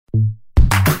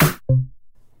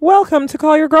Welcome to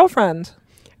Call Your Girlfriend.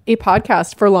 A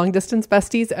podcast for long-distance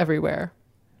besties everywhere.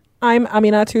 I'm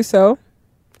Amina Tuso.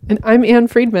 And I'm Ann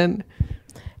Friedman.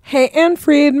 Hey, Ann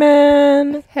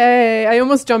Friedman. Hey, I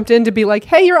almost jumped in to be like,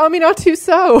 hey, you're Amina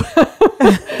Tuso.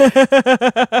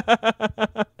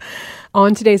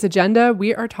 On today's agenda,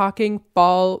 we are talking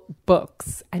fall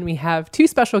books. And we have two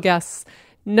special guests,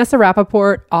 Nessa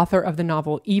Rappaport, author of the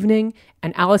novel Evening,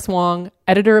 and Alice Wong,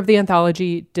 editor of the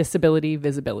anthology Disability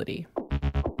Visibility.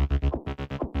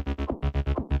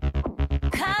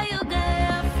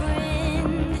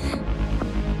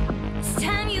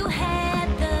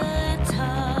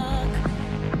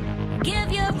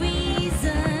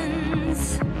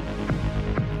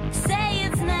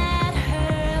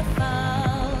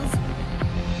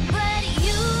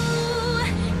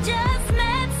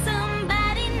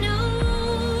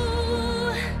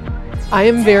 I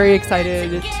am very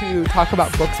excited to talk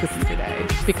about books with you today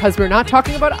because we're not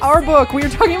talking about our book. We are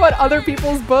talking about other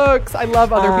people's books. I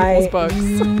love other people's books.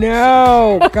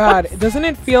 No, God, doesn't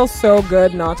it feel so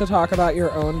good not to talk about your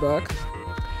own book?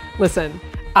 Listen,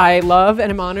 I love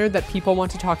and am honored that people want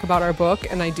to talk about our book,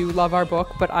 and I do love our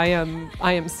book, but I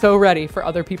am so ready for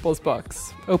other people's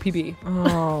books. OPB.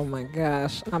 Oh my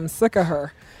gosh, I'm sick of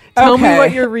her. Tell me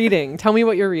what you're reading. Tell me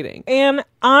what you're reading. And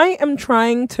I am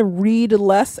trying to read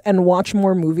less and watch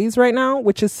more movies right now,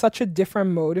 which is such a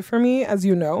different mode for me, as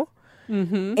you know.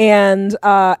 Mm-hmm.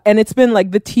 And it's been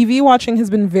like the TV watching has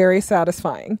been very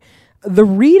satisfying. The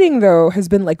reading, though, has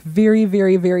been like very,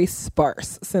 very, very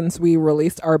sparse since we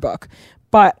released our book.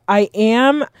 But I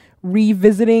am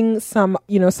revisiting some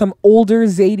older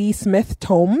Zadie Smith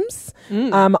tomes.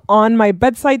 On my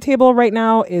bedside table right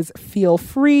now is Feel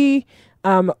Free.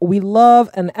 We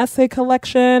love an essay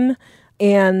collection,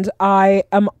 and I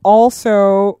am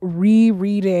also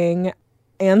rereading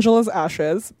Angela's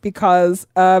Ashes because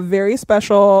a very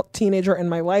special teenager in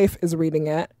my life is reading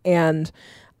it, and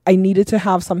I needed to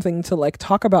have something to like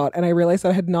talk about. And I realized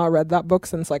I had not read that book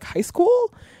since like high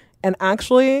school, and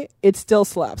actually it still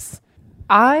slaps.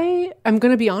 I am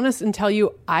going to be honest and tell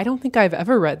you, I don't think I've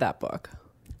ever read that book.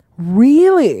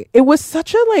 Really? It was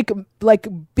such a like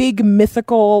big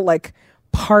mythical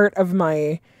part of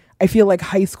my, I feel like,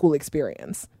 high school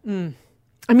experience.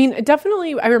 I mean,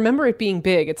 definitely, I remember it being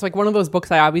big. It's like one of those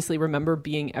books I obviously remember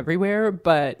being everywhere,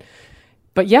 but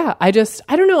yeah, I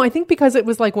don't know. I think because it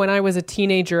was like when I was a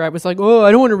teenager, I was like, oh,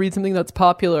 I don't want to read something that's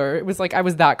popular. It was like I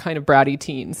was that kind of bratty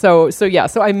teen. So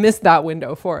I missed that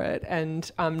window for it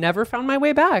and never found my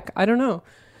way back. I don't know.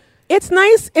 It's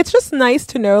nice. It's just nice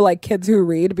to know like kids who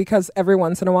read because every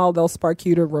once in a while they'll spark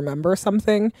you to remember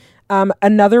something.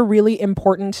 Another really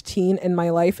important teen in my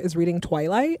life is reading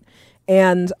Twilight.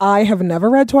 And I have never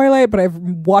read Twilight, but I've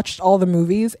watched all the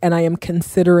movies and I am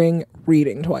considering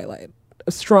reading Twilight.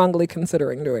 Strongly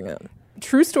considering doing it.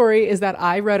 True story is that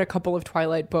I read a couple of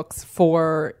Twilight books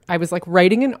I was like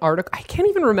writing an article. I can't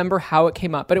even remember how it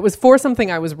came up, but it was for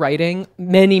something I was writing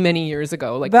many, many years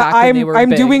ago. Like back when they were I'm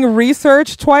big. doing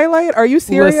research Twilight. Are you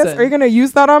serious? Listen, are you going to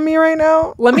use that on me right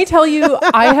now? Let me tell you,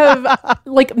 I have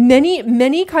like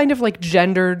many kind of like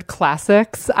gendered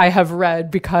classics I have read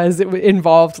because it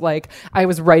involved like I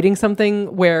was writing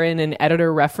something wherein an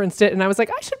editor referenced it. And I was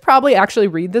like, I should probably actually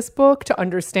read this book to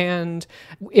understand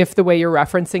if the way you're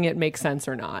referencing it makes sense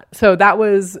or not. So that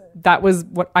was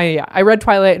what I read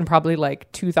Twilight in probably like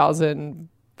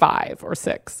 2005 or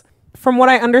 6. From what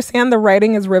I understand, the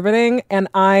writing is riveting, and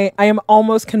I am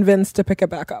almost convinced to pick it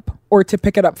back up, or to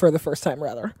pick it up for the first time,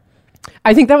 rather.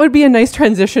 I think that would be a nice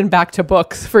transition back to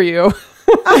books for you.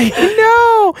 I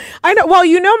know. Well,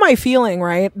 you know my feeling,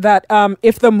 right? That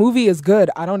if the movie is good,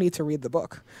 I don't need to read the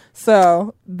book.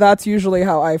 So that's usually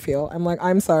how I feel. I'm like,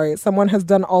 I'm sorry. Someone has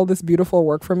done all this beautiful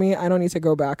work for me. I don't need to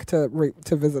go back to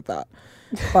visit that.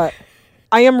 But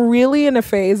I am really in a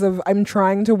phase of I'm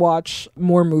trying to watch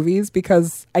more movies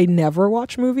because I never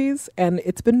watch movies, and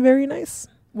it's been very nice.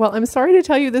 Well, I'm sorry to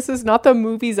tell you, this is not the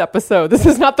movies episode. This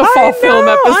is not the fall film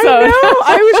episode.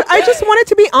 I know. I just wanted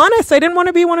to be honest. I didn't want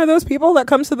to be one of those people that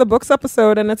comes to the books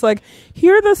episode and it's like,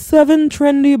 here are the 7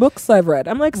 trendy books I've read.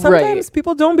 I'm like, sometimes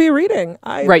people don't be reading.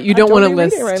 You don't want to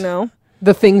list right now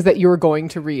the things that you're going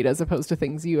to read as opposed to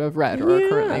things you have read or are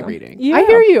currently reading. Yeah. I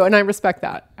hear you, and I respect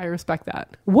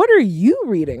that. What are you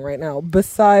reading right now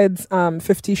besides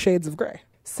 50 Shades of Grey?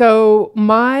 So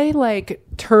my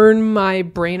turn my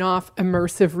brain off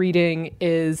immersive reading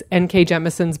is N.K.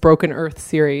 Jemisin's Broken Earth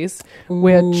series,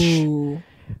 which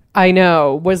I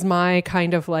know was my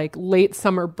kind of like late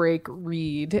summer break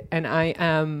read, and I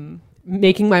am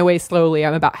making my way slowly.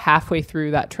 I'm about halfway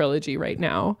through that trilogy right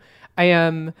now. I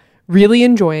am really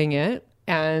enjoying it.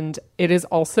 And it is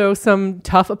also some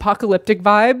tough apocalyptic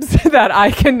vibes that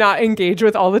I cannot engage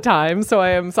with all the time. So I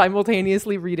am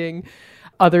simultaneously reading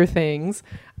other things.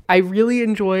 I really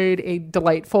enjoyed a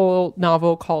delightful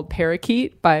novel called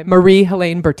Parakeet by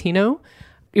Marie-Helene Bertino.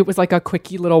 It was like a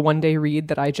quickie little one-day read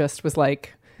that I just was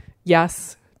like,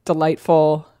 yes,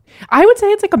 delightful. I would say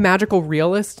it's like a magical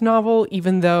realist novel,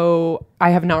 even though I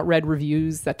have not read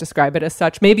reviews that describe it as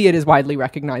such. Maybe it is widely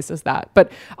recognized as that.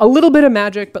 But a little bit of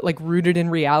magic, but like rooted in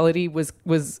reality was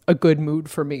a good mood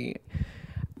for me.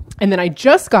 And then I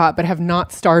just got, but have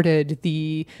not started,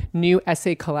 the new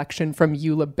essay collection from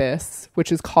Eula Biss, which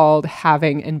is called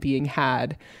Having and Being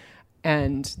Had.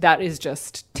 And that is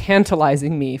just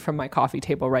tantalizing me from my coffee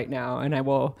table right now. And I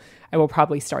will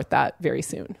probably start that very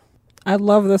soon. I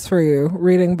love this for you,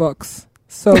 reading books.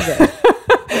 So good.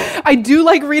 I do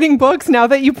like reading books now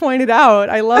that you pointed out.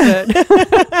 I love it.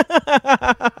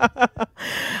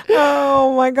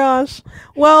 Oh my gosh.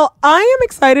 Well, I am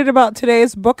excited about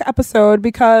today's book episode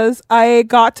because I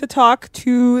got to talk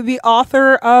to the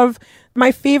author of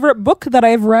my favorite book that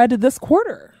I've read this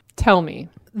quarter. Tell me.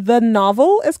 The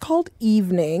novel is called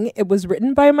Evening. It was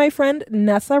written by my friend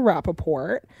Nessa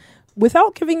Rappaport.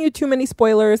 Without giving you too many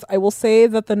spoilers, I will say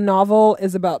that the novel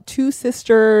is about two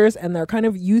sisters and their kind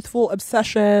of youthful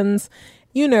obsessions.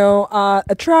 You know,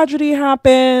 a tragedy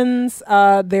happens.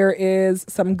 There is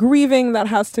some grieving that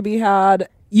has to be had.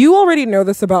 You already know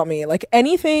this about me. Like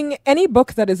any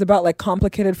book that is about like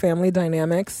complicated family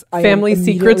dynamics, family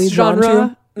secrets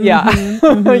genre. Yeah.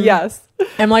 Mm-hmm. Yes.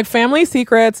 And like family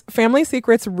secrets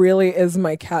really is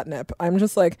my catnip. I'm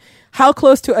just like, how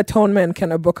close to atonement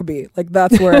can a book be? Like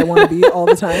that's where I want to be all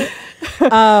the time.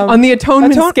 On the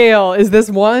atonement scale, is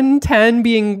this 10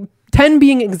 being 10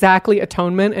 being exactly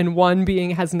atonement and 1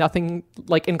 being has nothing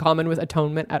like in common with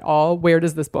atonement at all? Where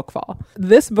does this book fall?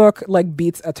 This book like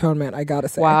beats atonement, I gotta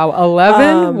say. Wow,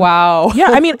 11? Wow. Yeah,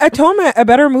 I mean, Atonement, a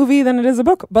better movie than it is a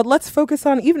book, but let's focus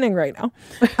on Evening right now.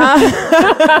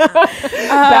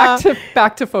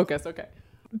 Back to focus, okay.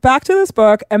 Back to this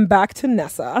book and back to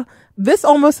Nessa. This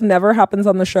almost never happens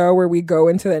on the show where we go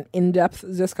into an in-depth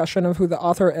discussion of who the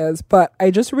author is, but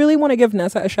I just really want to give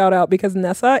Nessa a shout out because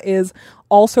Nessa is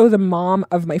also the mom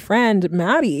of my friend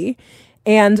Maddie.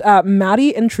 And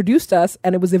Maddie introduced us,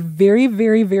 and it was a very,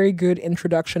 very, very good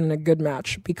introduction and a good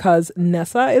match because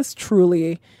Nessa is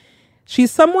truly...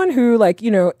 She's someone who, like,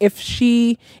 you know, if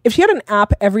she had an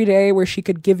app every day where she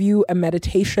could give you a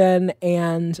meditation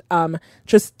and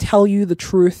just tell you the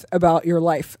truth about your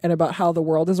life and about how the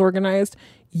world is organized,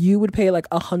 you would pay like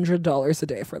 $100 a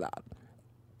day for that.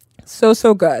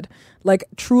 So good. Like,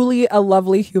 truly a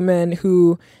lovely human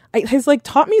who has like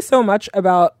taught me so much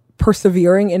about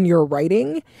persevering in your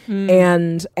writing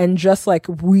and just like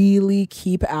really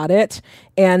keep at it,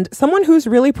 and someone who's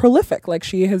really prolific. Like,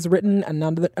 she has written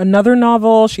another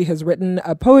novel, she has written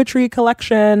a poetry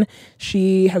collection,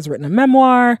 she has written a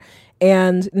memoir,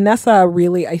 and Nessa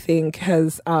really, I think,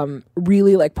 has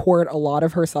really like poured a lot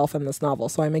of herself in this novel.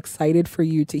 So I'm excited for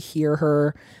you to hear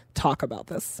her talk about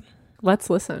this.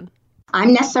 Let's listen.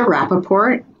 I'm Nessa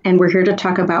Rappaport, and we're here to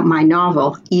talk about my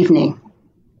novel, Evening.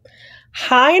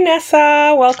 Hi,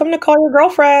 Nessa. Welcome to Call Your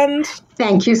Girlfriend.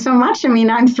 Thank you so much. I mean,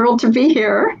 I'm thrilled to be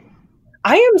here.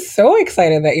 I am so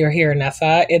excited that you're here,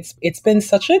 Nessa. It's been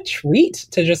such a treat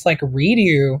to just like read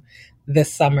you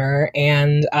this summer,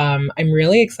 and I'm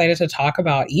really excited to talk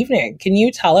about Evening. Can you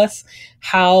tell us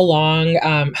how long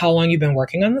you've been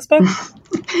working on this book?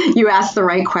 You asked the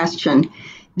right question.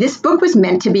 This book was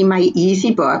meant to be my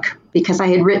easy book because I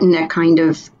had written a kind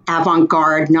of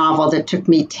avant-garde novel that took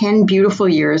me 10 beautiful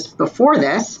years before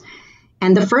this.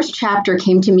 And the first chapter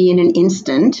came to me in an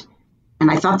instant, and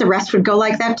I thought the rest would go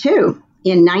like that too.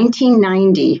 In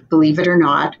 1990, believe it or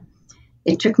not,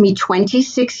 it took me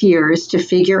 26 years to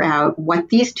figure out what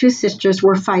these two sisters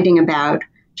were fighting about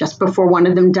just before one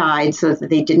of them died so that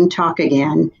they didn't talk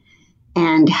again,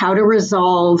 and how to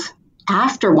resolve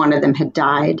after one of them had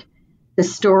died the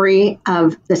story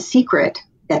of the secret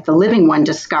that the living one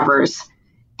discovers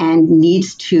and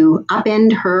needs to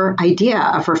upend her idea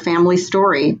of her family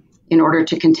story in order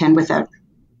to contend with it.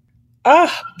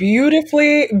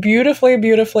 Beautifully, beautifully,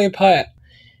 beautifully put.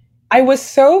 I was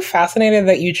so fascinated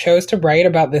that you chose to write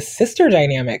about this sister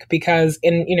dynamic because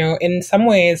in some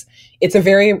ways it's a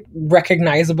very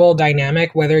recognizable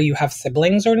dynamic, whether you have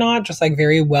siblings or not, just like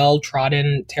very well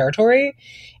trodden territory.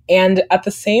 And at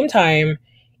the same time,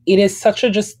 it is such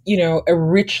a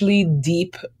richly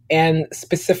deep and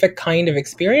specific kind of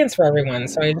experience for everyone.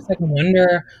 So I just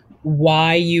wonder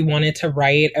why you wanted to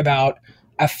write about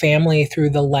a family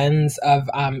through the lens of,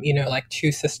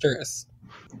 two sisters.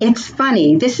 It's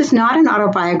funny. This is not an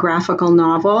autobiographical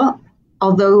novel.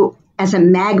 although as a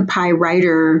magpie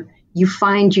writer, you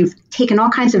find you've taken all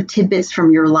kinds of tidbits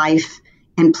from your life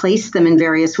and placed them in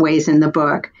various ways in the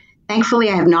book. Thankfully,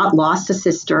 I have not lost a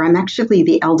sister. I'm actually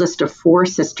the eldest of 4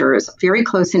 sisters, very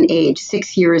close in age,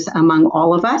 6 years among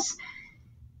all of us.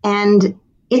 And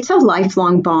it's a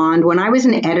lifelong bond. When I was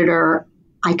an editor,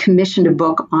 I commissioned a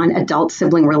book on adult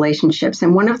sibling relationships.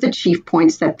 And one of the chief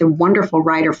points that the wonderful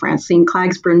writer Francine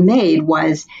Klagsburn made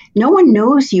was, no one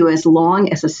knows you as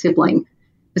long as a sibling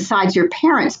besides your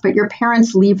parents, but your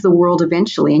parents leave the world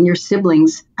eventually, and your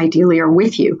siblings ideally are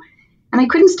with you. And I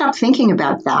couldn't stop thinking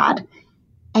about that.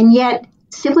 And yet,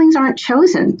 siblings aren't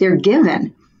chosen, they're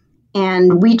given.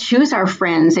 And we choose our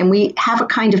friends, and we have a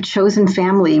kind of chosen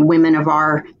family, women of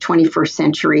our 21st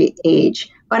century age.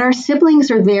 But our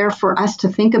siblings are there for us to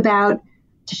think about,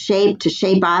 to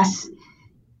shape us.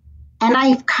 And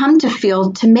I've come to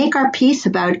feel to make our peace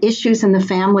about issues in the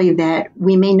family that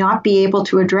we may not be able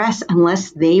to address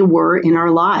unless they were in our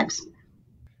lives.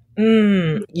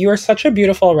 You are such a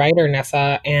beautiful writer,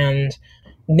 Nessa, and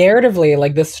narratively,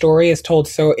 like, this story is told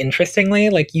so interestingly.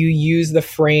 Like, you use the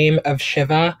frame of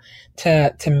Shiva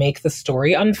to make the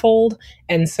story unfold.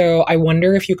 And so I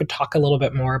wonder if you could talk a little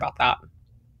bit more about that.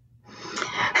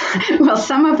 Well,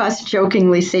 some of us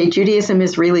jokingly say Judaism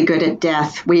is really good at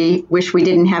death. We wish we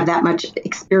didn't have that much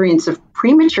experience of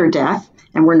premature death,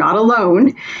 and we're not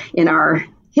alone in our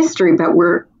history, but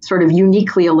we're sort of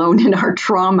uniquely alone in our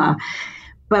trauma.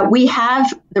 But we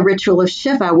have the ritual of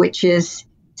Shiva, which is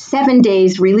 7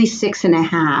 days, really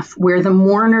 6.5, where the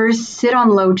mourners sit on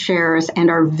low chairs and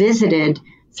are visited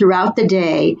throughout the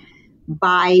day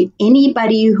by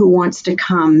anybody who wants to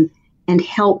come and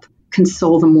help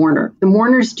console the mourner. The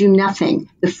mourners do nothing.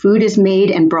 The food is made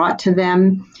and brought to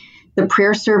them. The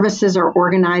prayer services are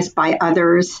organized by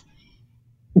others.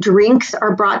 Drinks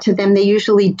are brought to them. They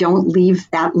usually don't leave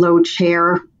that low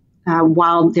chair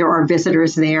while there are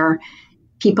visitors there.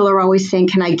 People are always saying,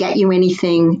 "Can I get you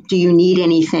anything? Do you need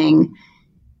anything?"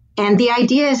 And the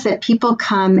idea is that people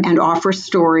come and offer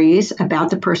stories about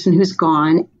the person who's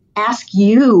gone, ask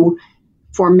you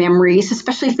for memories,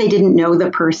 especially if they didn't know the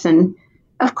person.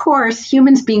 Of course,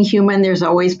 humans being human, there's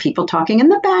always people talking in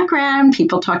the background,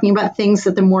 people talking about things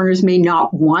that the mourners may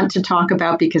not want to talk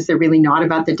about because they're really not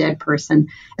about the dead person,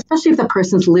 especially if the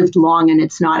person's lived long and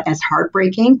it's not as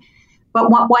heartbreaking. But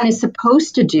what one is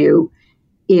supposed to do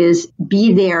is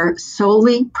be there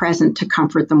solely present to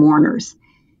comfort the mourners.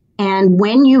 And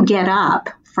when you get up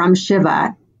from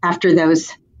Shiva after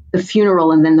the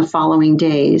funeral and then the following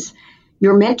days,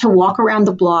 you're meant to walk around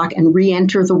the block and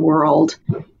re-enter the world.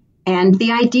 And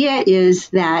the idea is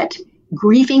that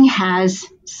grieving has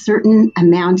certain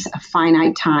amounts of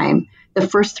finite time. The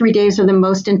first 3 days are the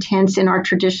most intense in our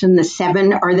tradition. The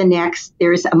 7 are the next.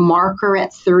 There's a marker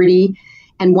at 30,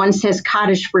 and one says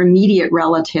Kaddish for immediate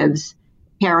relatives,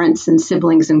 parents and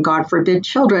siblings, and God forbid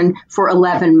children, for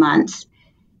 11 months.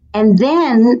 And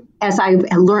then, as I've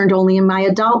learned only in my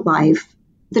adult life,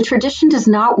 the tradition does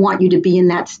not want you to be in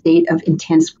that state of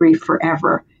intense grief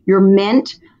forever. You're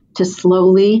meant to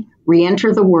slowly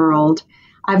re-enter the world.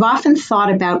 I've often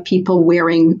thought about people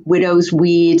wearing widow's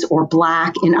weeds or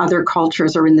black in other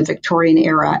cultures or in the Victorian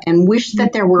era, and wish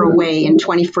that there were a way in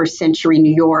 21st century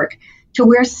New York to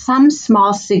wear some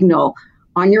small signal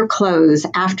on your clothes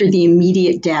after the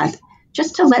immediate death,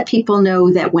 just to let people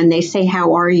know that when they say,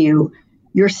 "How are you?"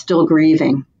 you're still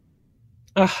grieving.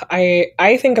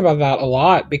 I think about that a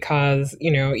lot because,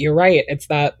 you're right. It's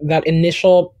that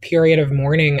initial period of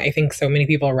mourning, I think so many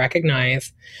people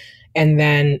recognize. And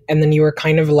then you are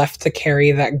kind of left to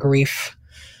carry that grief,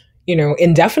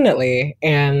 indefinitely.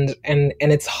 And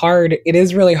it's hard. It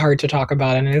is really hard to talk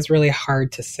about, and it is really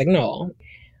hard to signal.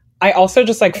 I also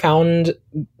just found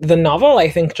the novel, I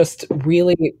think, just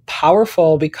really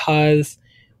powerful because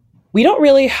we don't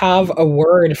really have a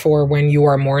word for when you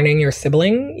are mourning your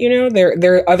sibling.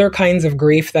 There are other kinds of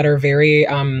grief that are very,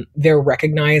 they're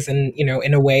recognized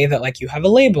in a way that you have a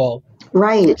label.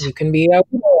 Right. You can be a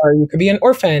widow or you could be an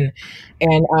orphan.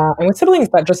 And with siblings,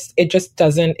 it just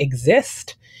doesn't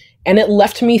exist. And it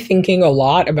left me thinking a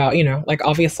lot about,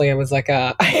 obviously I was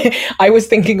I was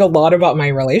thinking a lot about my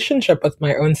relationship with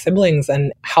my own siblings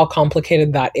and how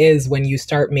complicated that is when you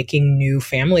start making new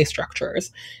family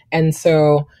structures. And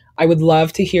so I would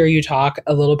love to hear you talk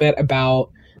a little bit about,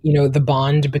 the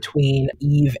bond between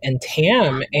Eve and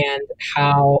Tam and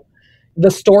how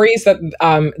the stories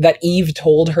that Eve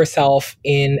told herself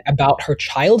about her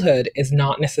childhood is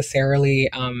not necessarily,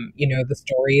 the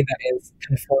story that is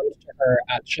confirmed to her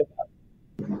at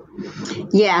Shiva.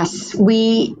 Yes,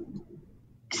 we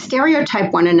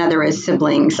stereotype one another as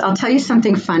siblings. I'll tell you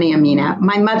something funny, Amina.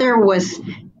 My mother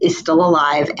is still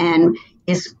alive, and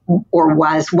is or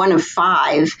was one of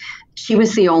 5. She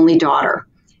was the only daughter.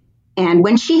 And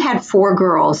when she had 4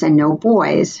 girls and no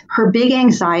boys, her big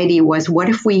anxiety was, what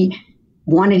if we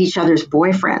wanted each other's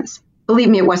boyfriends? Believe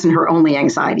me, it wasn't her only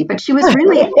anxiety, but she was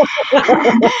really,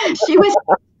 she was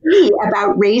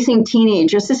about raising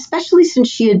teenagers, especially since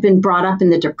she had been brought up in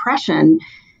the Depression,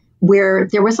 where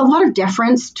there was a lot of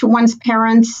deference to one's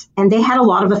parents and they had a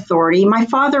lot of authority. My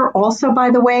father also,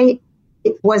 by the way,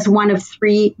 was one of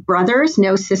 3 brothers,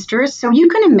 no sisters. So you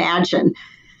can imagine.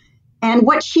 And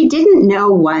what she didn't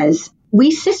know was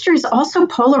we sisters also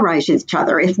polarize each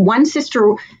other. If one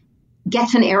sister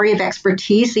gets an area of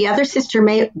expertise, the other sister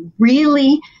may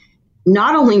really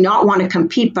not only not want to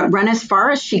compete, but run as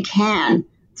far as she can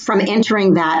from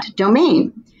entering that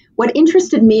domain. What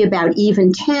interested me about Eve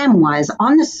and Tam was,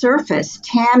 on the surface,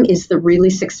 Tam is the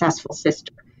really successful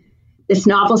sister. This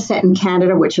novel set in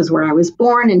Canada, which is where I was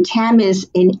born, and Tam is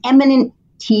an eminent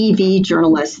TV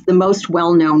journalist, the most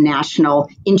well-known national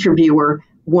interviewer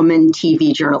woman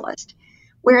TV journalist.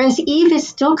 Whereas Eve is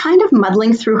still kind of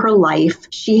muddling through her life.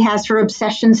 She has her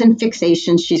obsessions and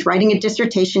fixations. She's writing a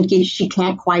dissertation she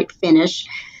can't quite finish.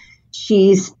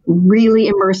 She's really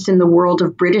immersed in the world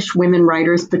of British women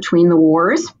writers between the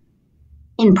wars.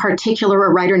 In particular, a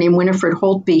writer named Winifred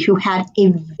Holtby, who had a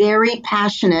very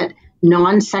passionate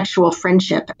non-sexual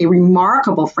friendship, a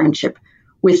remarkable friendship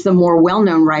with the more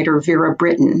well-known writer Vera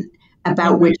Brittain,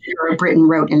 about which Vera Brittain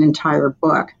wrote an entire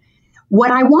book.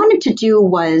 What I wanted to do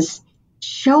was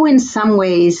show in some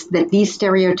ways that these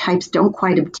stereotypes don't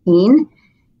quite obtain.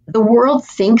 The world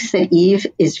thinks that Eve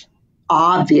is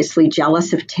obviously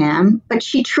jealous of Tam, but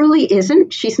she truly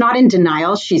isn't. She's not in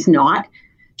denial. She's not.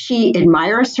 She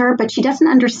admires her, but she doesn't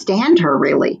understand her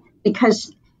really,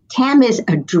 because Tam is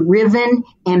a driven,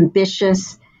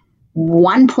 ambitious,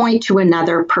 one point to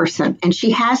another person. And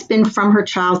she has been from her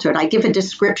childhood. I give a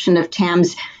description of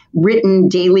Tam's written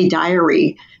daily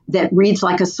diary that reads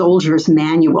like a soldier's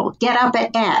manual. Get up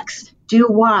at X, do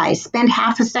Y, spend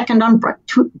half a second on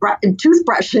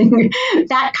toothbrushing,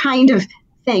 that kind of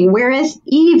thing. Whereas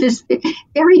Eve is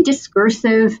very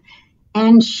discursive,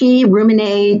 and she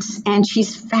ruminates, and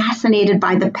she's fascinated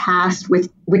by the past,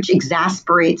 which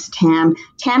exasperates Tam.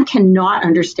 Tam cannot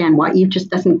understand why Eve just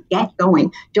doesn't get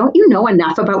going. Don't you know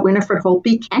enough about Winifred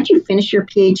Holtby? Can't you finish your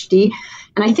PhD?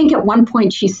 And I think at one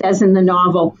point she says in the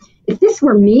novel, if this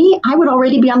were me, I would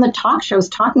already be on the talk shows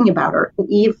talking about her. And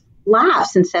Eve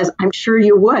laughs and says, I'm sure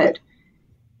you would.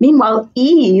 Meanwhile,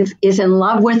 Eve is in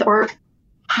love with, or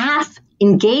half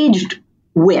engaged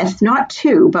with, not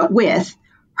to, but with,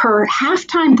 her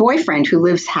half-time boyfriend who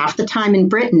lives half the time in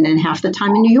Britain and half the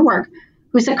time in New York,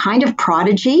 who's a kind of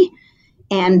prodigy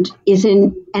and is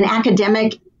an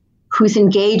academic who's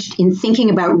engaged in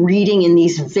thinking about reading in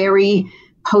these very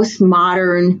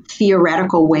postmodern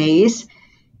theoretical ways.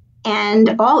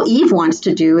 And all Eve wants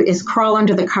to do is crawl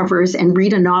under the covers and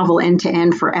read a novel end to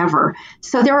end forever.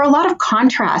 So there are a lot of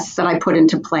contrasts that I put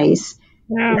into place.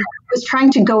 Yeah. I was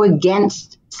trying to go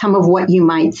against some of what you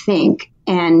might think.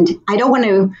 And I don't want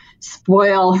to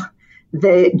spoil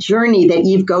the journey that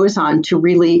Eve goes on to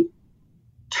really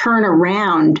turn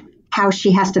around how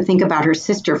she has to think about her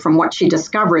sister from what she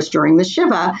discovers during the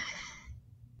Shiva.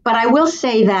 But I will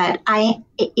say that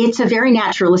it's a very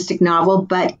naturalistic novel,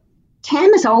 but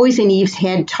Tam is always in Eve's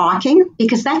head talking,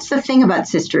 because that's the thing about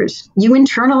sisters. You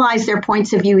internalize their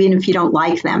points of view even if you don't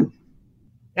like them.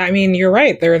 I mean, you're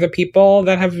right. They're the people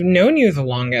that have known you the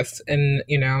longest in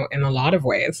a lot of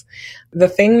ways. The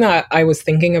thing that I was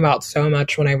thinking about so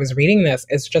much when I was reading this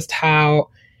is just how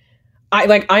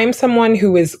I'm someone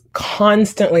who is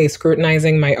constantly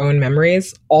scrutinizing my own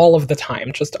memories all of the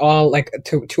time, just all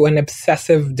to an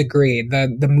obsessive degree.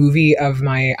 The movie of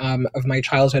my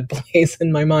childhood plays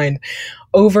in my mind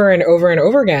over and over and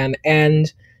over again.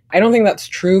 And I don't think that's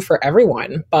true for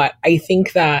everyone, but I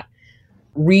think that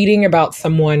reading about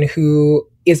someone who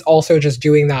is also just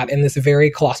doing that in this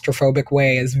very claustrophobic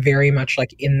way is very much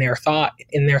like in their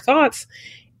thoughts,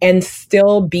 and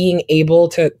still being able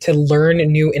to learn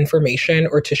new information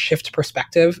or to shift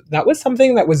perspective. That was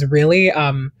something that was really,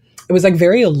 it was like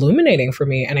very illuminating for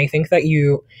me. And I think that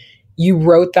you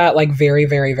wrote that like very,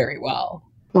 very, very well.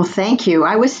 Well, thank you.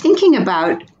 I was thinking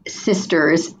about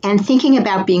sisters and thinking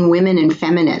about being women and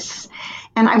feminists.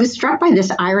 And I was struck by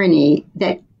this irony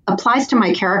that applies to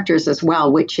my characters as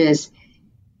well, which is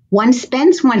one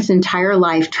spends one's entire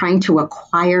life trying to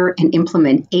acquire and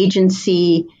implement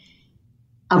agency,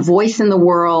 a voice in the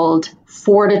world,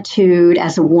 fortitude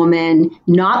as a woman,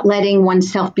 not letting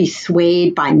oneself be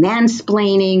swayed by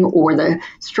mansplaining or the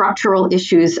structural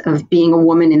issues of being a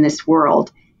woman in this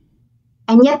world.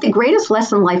 And yet the greatest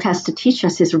lesson life has to teach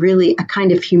us is really a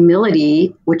kind of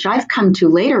humility, which I've come to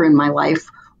later in my life,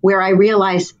 where I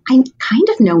realize I kind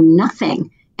of know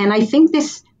nothing. And I think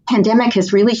this pandemic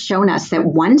has really shown us that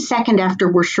 1 second after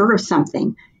we're sure of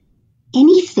something,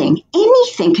 anything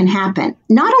can happen.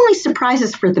 Not only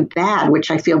surprises for the bad,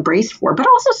 which I feel braced for, but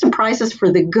also surprises for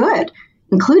the good,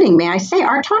 including, may I say,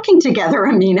 our talking together,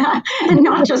 Amina, and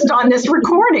not just on this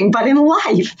recording, but in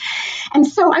life. And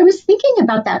so I was thinking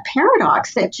about that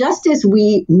paradox that just as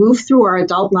we move through our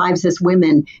adult lives as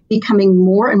women, becoming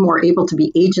more and more able to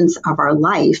be agents of our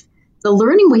life, the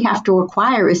learning we have to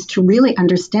acquire is to really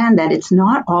understand that it's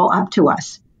not all up to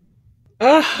us.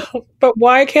 But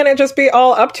why can't it just be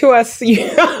all up to us? You say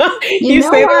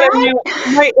that,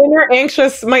 and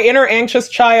my inner anxious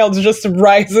child just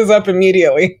rises up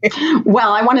immediately.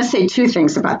 Well, I want to say two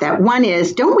things about that. One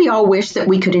is, don't we all wish that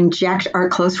we could inject our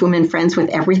close women friends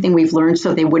with everything we've learned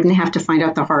so they wouldn't have to find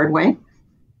out the hard way?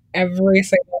 Every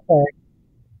single thing.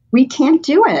 We can't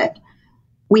do it.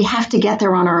 We have to get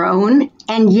there on our own.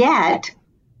 And yet,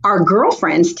 our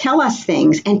girlfriends tell us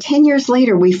things, and 10 years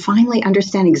later, we finally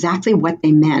understand exactly what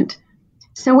they meant.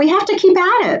 So we have to keep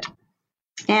at it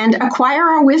and acquire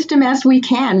our wisdom as we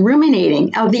can,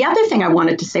 ruminating. Oh, the other thing I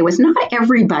wanted to say was not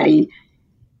everybody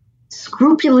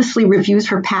scrupulously reviews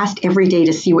her past every day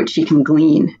to see what she can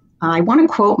glean. I want to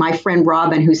quote my friend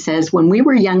Robin, who says, when we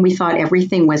were young, we thought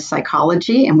everything was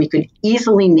psychology and we could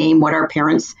easily name what our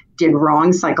parents did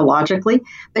wrong psychologically.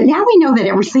 But now we know that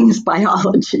everything is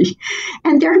biology.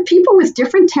 And there are people with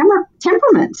different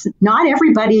temperaments. Not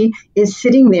everybody is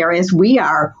sitting there as we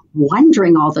are,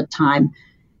 wondering all the time,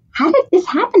 how did this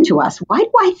happen to us? Why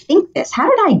do I think this? How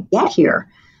did I get here?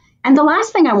 And the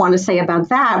last thing I want to say about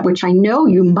that, which I know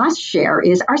you must share,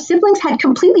 is our siblings had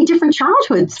completely different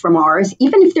childhoods from ours,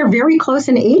 even if they're very close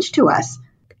in age to us.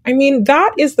 I mean,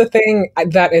 that is the thing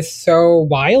that is so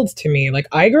wild to me. Like,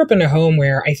 I grew up in a home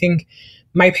where I think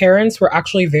my parents were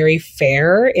actually very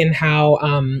fair in how,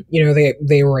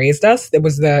 they raised us. It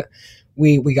was that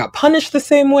we got punished the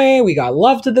same way. We got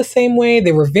loved the same way.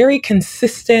 They were very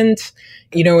consistent,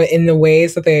 in the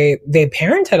ways that they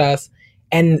parented us.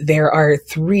 And there are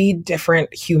 3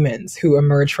 different humans who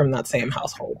emerge from that same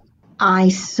household. I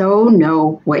so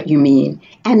know what you mean.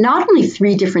 And not only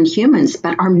 3 different humans,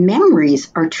 but our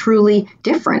memories are truly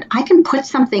different. I can put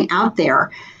something out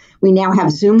there. We now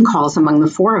have Zoom calls among the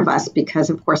 4 of us because,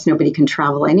 of course, nobody can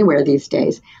travel anywhere these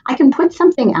days. I can put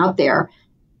something out there,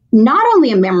 not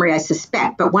only a memory I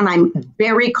suspect, but one I'm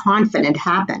very confident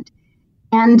happened.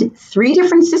 And 3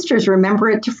 different sisters remember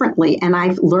it differently. And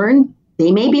I've learned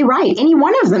they may be right. Any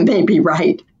one of them may be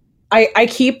right. I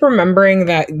keep remembering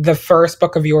that the first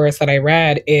book of yours that I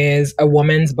read is A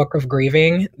Woman's Book of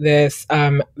Grieving, this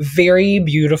very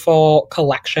beautiful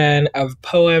collection of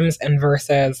poems and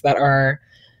verses that are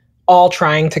all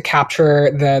trying to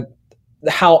capture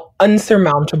how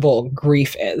unsurmountable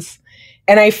grief is.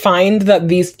 And I find that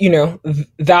these,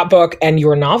 that book and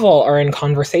your novel are in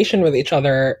conversation with each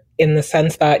other in the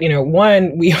sense that,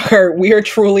 one, we are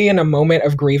truly in a moment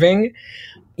of grieving.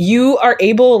 You are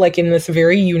able, like, in this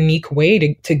very unique way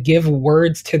to give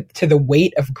words to the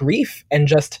weight of grief and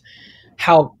just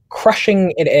how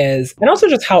crushing it is, and also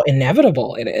just how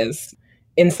inevitable it is.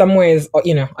 In some ways,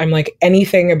 I'm like,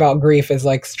 anything about grief is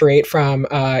like straight from,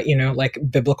 like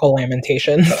biblical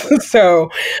Lamentations. So,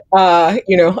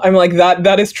 I'm like,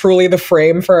 that is truly the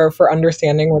frame for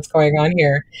understanding what's going on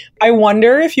here. I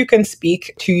wonder if you can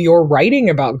speak to your writing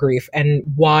about grief and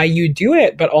why you do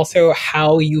it, but also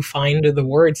how you find the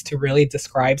words to really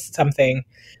describe something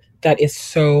that is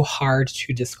so hard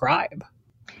to describe.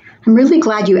 I'm really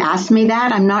glad you asked me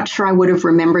that. I'm not sure I would have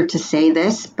remembered to say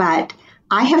this, but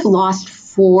I have lost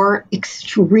 4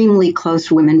 extremely close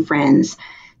women friends,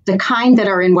 the kind that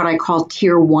are in what I call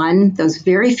tier 1, those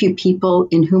very few people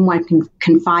in whom one can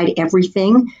confide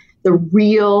everything, the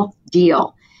real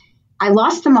deal. I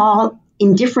lost them all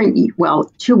in 2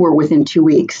 were within 2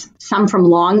 weeks, some from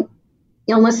long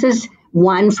illnesses,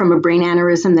 one from a brain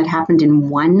aneurysm that happened in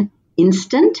 1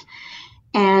 instant.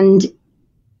 And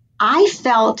I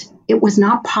felt it was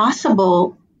not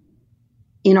possible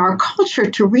in our culture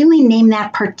to really name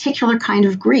that particular kind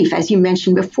of grief, as you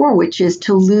mentioned before, which is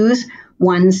to lose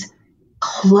one's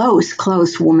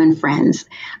close woman friends.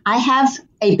 I have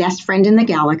a best friend in the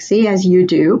galaxy, as you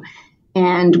do,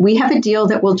 and we have a deal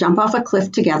that we'll jump off a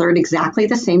cliff together at exactly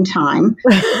the same time.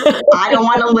 I don't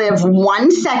want to live 1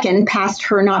 second past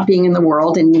her not being in the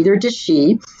world, and neither does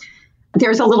she.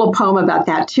 There's a little poem about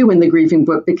that, too, in the grieving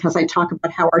book, because I talk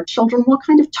about how our children will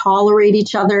kind of tolerate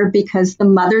each other because the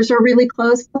mothers are really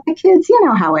close, but the kids, you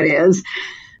know how it is.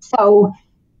 So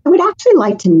I would actually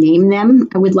like to name them.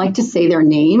 I would like to say their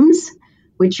names,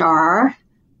 which are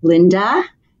Linda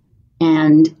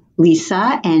and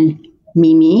Lisa and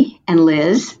Mimi and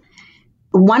Liz.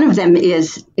 One of them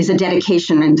is a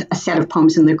dedication and a set of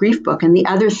poems in the grief book, and the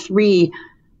other three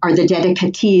are the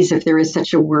dedicatees, if there is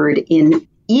such a word, in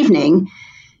Evening,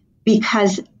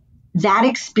 because that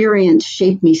experience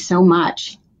shaped me so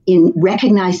much in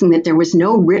recognizing that there was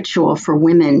no ritual for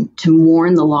women to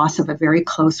mourn the loss of a very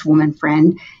close woman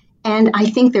friend. And I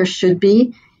think there should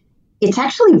be. It's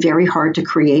actually very hard to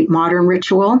create modern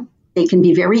ritual. They can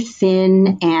be very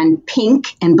thin and pink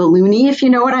and balloony, if you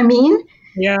know what I mean.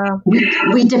 Yeah.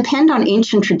 We depend on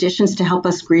ancient traditions to help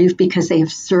us grieve because they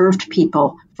have served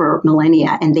people for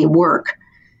millennia, and they work,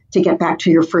 to get back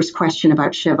to your first question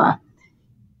about Shiva.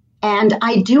 And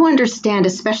I do understand,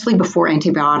 especially before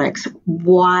antibiotics,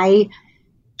 why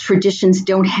traditions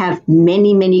don't have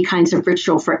many, many kinds of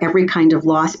ritual for every kind of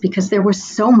loss, because there was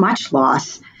so much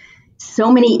loss.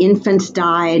 So many infants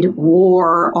died,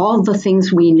 war, all the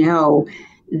things we know,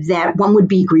 that one would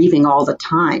be grieving all the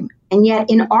time. And yet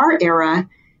in our era,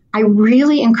 I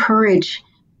really encourage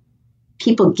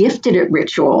people gifted at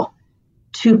ritual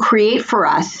to create for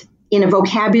us, in a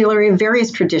vocabulary of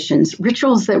various traditions,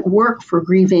 rituals that work for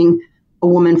grieving a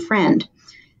woman friend.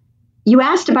 You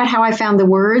asked about how I found the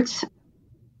words.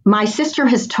 My sister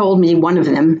has told me one of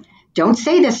them. Don't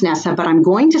say this, Nessa, but I'm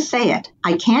going to say it.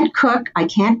 I can't cook. I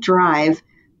can't drive.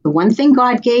 The one thing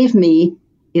God gave me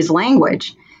is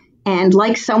language. And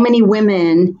like so many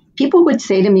women, people would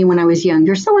say to me when I was young,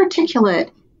 "You're so articulate."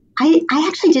 I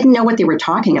actually didn't know what they were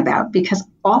talking about because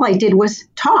all I did was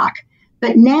talk.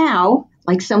 But now,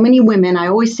 like so many women, I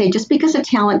always say, just because a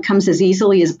talent comes as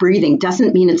easily as breathing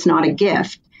doesn't mean it's not a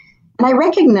gift. And I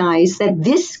recognize that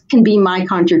this can be my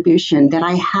contribution, that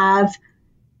I have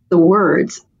the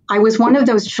words. I was one of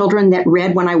those children that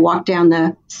read when I walked down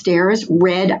the stairs,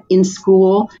 read in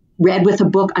school, read with a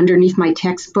book underneath my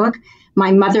textbook.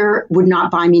 My mother would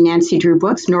not buy me Nancy Drew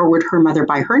books, nor would her mother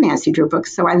buy her Nancy Drew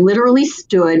books. So I literally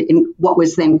stood in what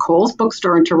was then Cole's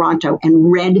bookstore in Toronto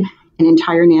and read an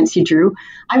entire Nancy Drew.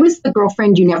 I was the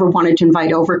girlfriend you never wanted to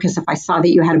invite over because if I saw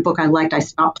that you had a book I liked, I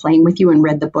stopped playing with you and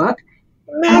read the book.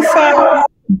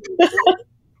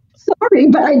 Sorry,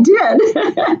 but I did.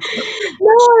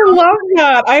 No, I love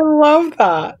that. I love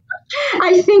that.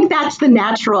 I think that's the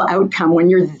natural outcome when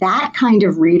you're that kind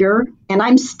of reader. And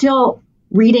I'm still,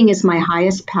 reading is my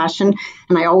highest passion.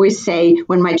 And I always say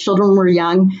when my children were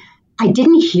young, I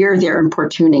didn't hear their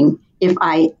importuning if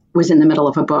I was in the middle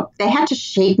of a book. They had to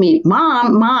shake me,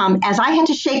 Mom, as I had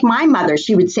to shake my mother.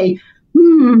 She would say,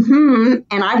 and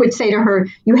I would say to her,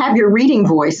 "You have your reading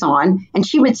voice on." And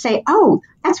she would say, "Oh,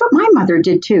 that's what my mother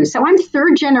did too." So I'm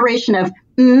third generation of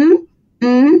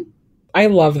I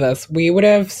love this. We would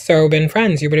have so been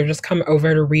friends. You would have just come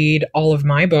over to read all of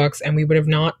my books and we would have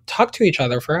not talked to each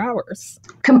other for hours.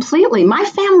 Completely. My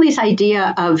family's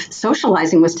idea of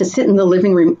socializing was to sit in the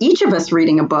living room, each of us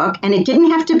reading a book, and it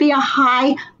didn't have to be a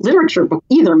high literature book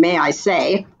either, may I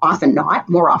say, often not,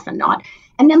 more often not,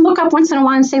 and then look up once in a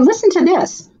while and say, "Listen to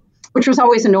this," which was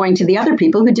always annoying to the other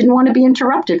people who didn't want to be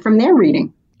interrupted from their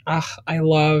reading. I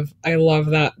love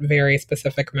that very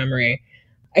specific memory.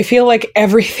 I feel like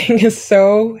everything is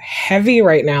so heavy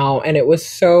right now, and it was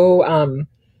so,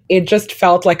 it just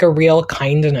felt like a real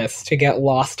kindness to get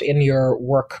lost in your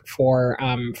work for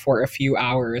a few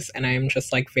hours. And I am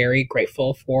just like very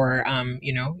grateful for,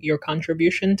 your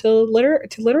contribution to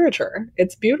literature.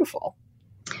 It's beautiful.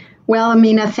 Well,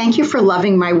 Amina, thank you for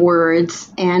loving my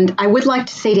words. And I would like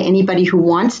to say to anybody who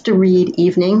wants to read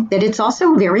Evening that it's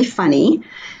also very funny,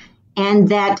 and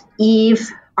that Eve,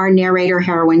 our narrator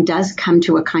heroine, does come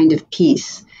to a kind of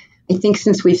peace. I think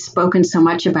since we've spoken so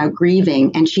much about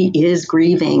grieving, and she is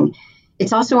grieving,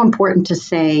 it's also important to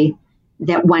say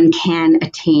that one can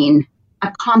attain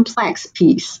a complex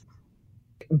peace.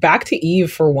 Back to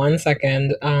Eve for 1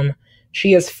 second.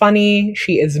 She is funny.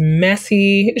 She is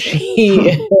messy. She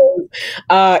is,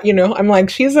 I'm like,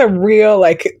 she's a real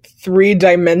like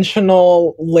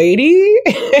 3-dimensional lady.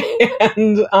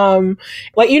 And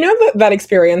that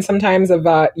experience sometimes of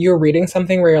you're reading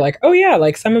something where you're like, oh yeah,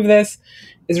 like some of this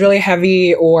is really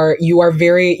heavy, or you're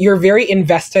very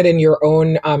invested in your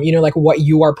own, like what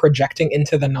you are projecting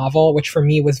into the novel, which for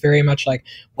me was very much like,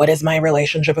 what is my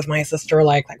relationship with my sister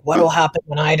like what will happen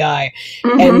when I die?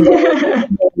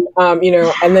 Mm-hmm.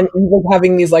 And then Eva's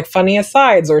having these like funny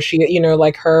asides, or she,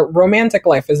 like her romantic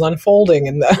life is unfolding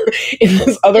in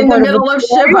this other in part the middle of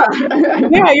Shiva.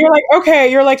 Yeah, you're like,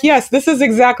 okay, you're like, yes, this is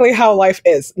exactly how life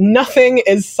is. Nothing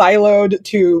is siloed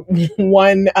to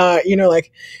one,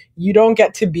 you don't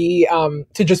get to be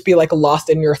to just be like lost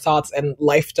in your thoughts and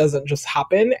life doesn't just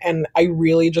happen. And I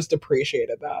really just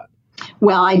appreciated that.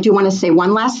 Well, I do want to say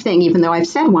one last thing, even though I've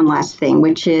said one last thing,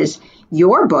 which is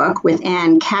your book with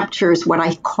Anne captures what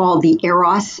I call the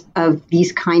eros of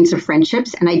these kinds of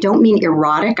friendships. And I don't mean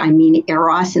erotic, I mean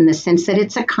eros in the sense that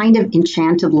it's a kind of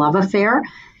enchanted love affair.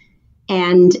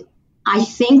 And I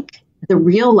think the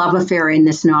real love affair in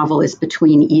this novel is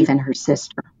between Eve and her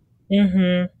sister.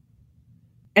 Mm-hmm.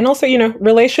 And also, you know,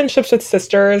 relationships with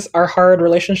sisters are hard.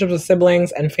 Relationships with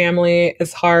siblings and family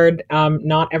is hard.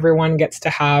 Not everyone gets to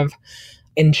have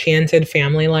enchanted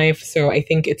family life. So I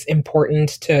think it's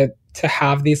important to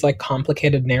have these like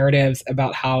complicated narratives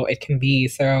about how it can be.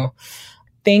 So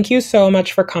thank you so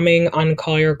much for coming on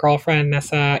Call Your Girlfriend,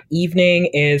 Nessa. Evening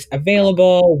is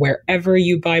available wherever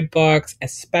you buy books,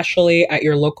 especially at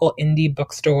your local indie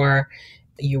bookstore.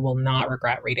 You will not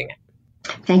regret reading it.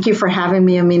 Thank you for having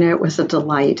me, Amina. It was a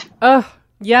delight. Oh,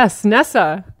 yes,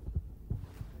 Nessa.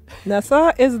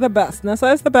 Nessa is the best.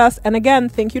 Nessa is the best. And again,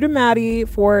 thank you to Maddie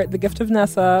for the gift of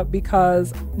Nessa,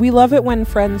 because we love it when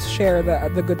friends share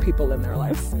the good people in their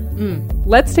lives.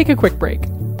 Let's take a quick break.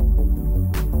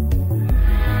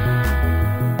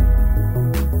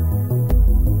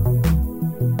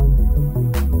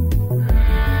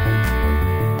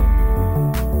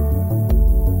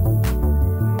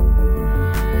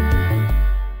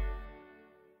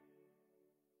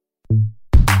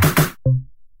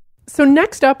 So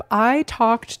next up, I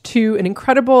talked to an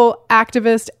incredible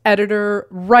activist, editor,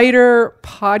 writer,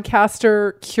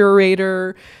 podcaster,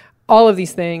 curator, all of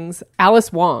these things,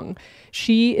 Alice Wong.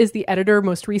 She is the editor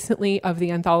most recently of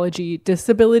the anthology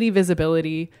Disability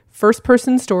Visibility,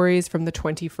 First-Person Stories from the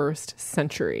 21st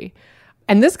Century.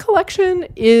 And this collection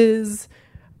is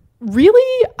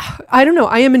really, I don't know,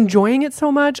 I am enjoying it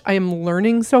so much. I am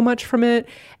learning so much from it.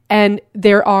 And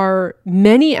there are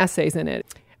many essays in it.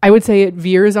 I would say it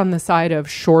veers on the side of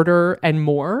shorter and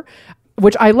more,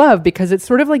 which I love because it's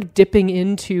sort of like dipping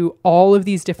into all of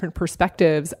these different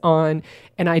perspectives on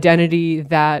an identity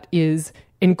that is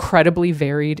incredibly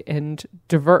varied and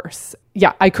diverse.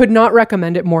 Yeah, I could not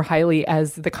recommend it more highly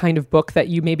as the kind of book that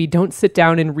you maybe don't sit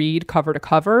down and read cover to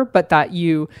cover, but that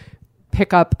you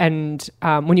pick up and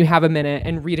when you have a minute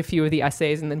and read a few of the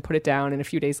essays and then put it down and a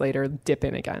few days later dip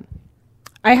in again.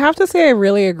 I have to say I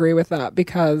really agree with that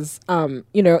because,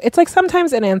 you know, it's like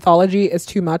sometimes an anthology is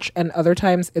too much and other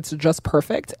times it's just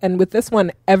perfect. And with this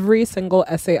one, every single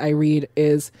essay I read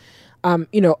is,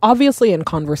 you know, obviously in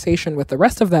conversation with the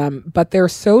rest of them, but they're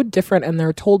so different and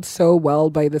they're told so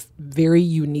well by this very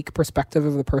unique perspective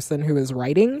of the person who is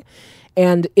writing.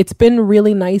 And it's been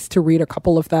really nice to read a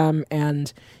couple of them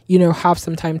and, you know, have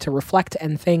some time to reflect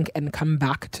and think and come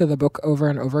back to the book over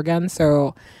and over again.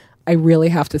 So I really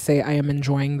have to say I am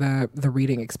enjoying the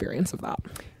reading experience of that.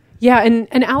 Yeah,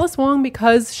 and Alice Wong,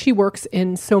 because she works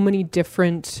in so many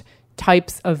different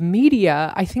types of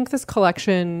media, I think this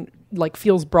collection like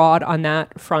feels broad on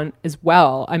that front as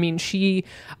well. I mean, she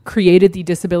created the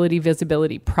Disability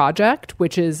Visibility Project,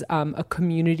 which is a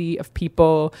community of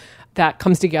people that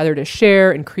comes together to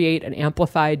share and create and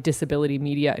amplify disability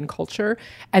media and culture.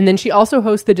 And then she also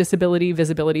hosts the Disability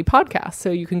Visibility podcast. So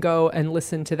you can go and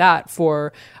listen to that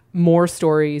for more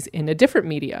stories in a different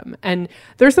medium. And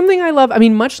there's something I love. I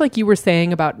mean, much like you were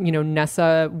saying about, you know,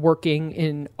 Nessa working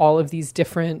in all of these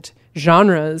different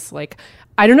genres, like,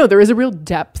 I don't know, there is a real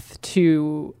depth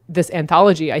to this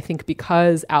anthology, I think,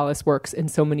 because Alice works in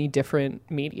so many different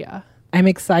media. I'm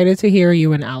excited to hear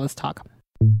you and Alice talk.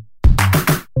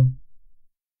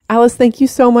 Alice, thank you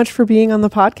so much for being on the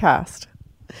podcast.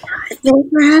 Thanks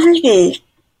for having me.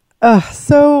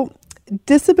 So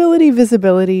Disability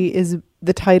Visibility is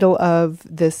the title of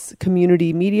this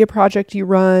community media project you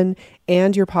run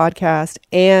and your podcast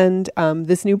and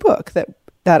this new book that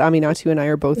Aminatu and I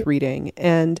are both reading.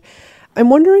 And I'm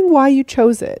wondering why you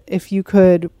chose it. If you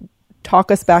could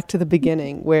talk us back to the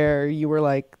beginning where you were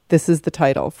like, this is the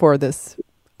title for this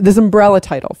umbrella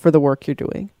title for the work you're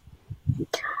doing.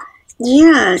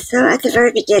 Yeah, so at the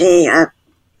very beginning of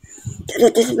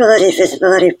the Disability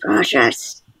Visibility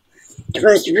Project, it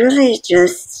was really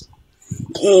just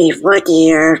a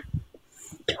 1-year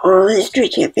oral history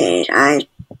campaign. I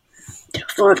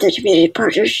formed a community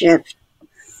partnership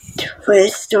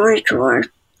with StoryCorps,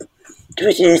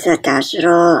 which is a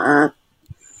national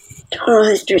oral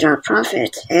history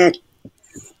nonprofit. And,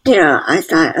 you know, I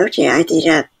thought, okay, I need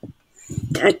a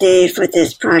name for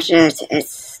this project.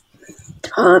 It's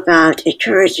all about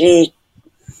encouraging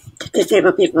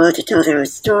disabled people to tell their own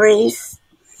stories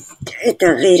in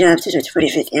the lead up to the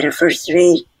 25th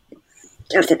anniversary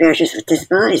of the Marriages with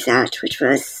Disabilities Act, which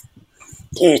was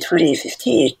in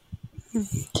 2015.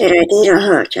 that I need a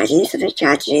hook. I need something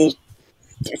catchy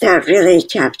that really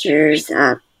captures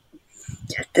the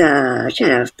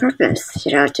kind of purpose,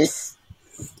 just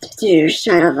to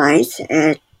shine a light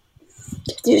and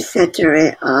to center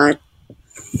it on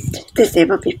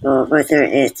disabled people, whether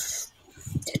it's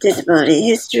disability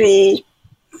history,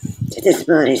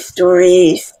 disability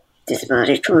stories,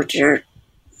 disability culture.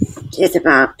 It's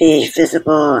about being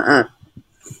visible,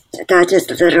 not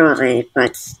just literally,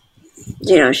 but,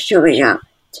 showing up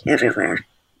everywhere.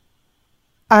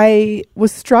 I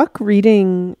was struck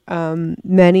reading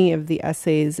many of the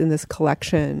essays in this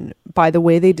collection by the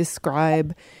way they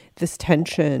describe this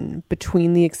tension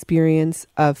between the experience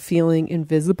of feeling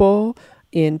invisible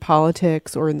in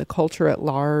politics or in the culture at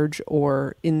large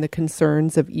or in the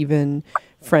concerns of even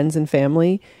friends and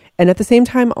family, and at the same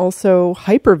time also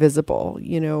hyper visible,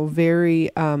 very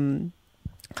kind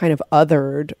of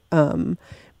othered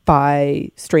by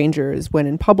strangers when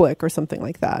in public or something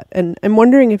like that. And I'm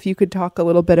wondering if you could talk a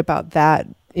little bit about that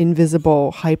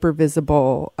invisible, hyper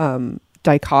visible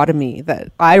dichotomy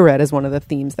that I read as one of the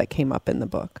themes that came up in the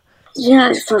book.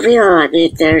 Yeah, for real. I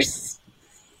mean, there's,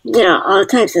 all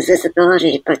types of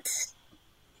visibility, but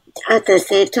at the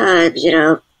same time,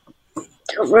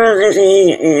 we're living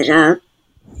in an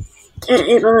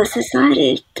ableist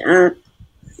society. We're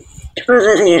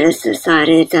living in a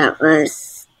society that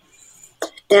was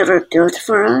never built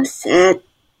for us, and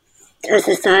a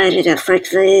society that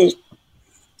frankly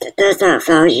does not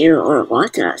value or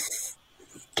want us.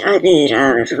 I mean,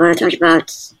 if you want to talk about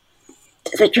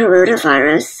the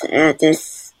coronavirus and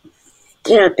this,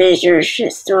 major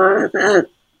shitstorm,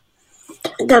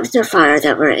 dumpster fire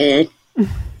that we're in,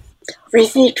 we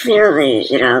see clearly,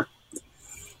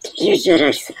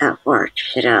 eugenics at work.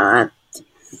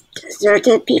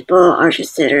 Certain people are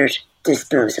considered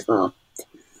disposable.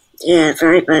 Yeah,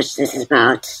 very much this is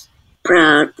about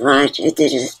brown, black,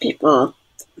 indigenous people,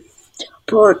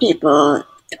 poor people,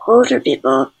 older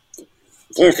people,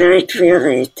 and very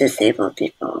clearly disabled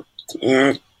people.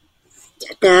 And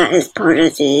that is part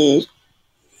of the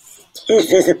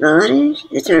invisibility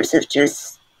in terms of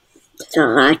just the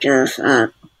lack of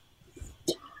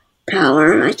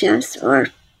power, I guess, or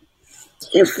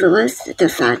influence. The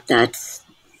fact that,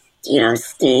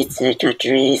 states and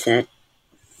countries and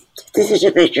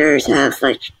decision makers have,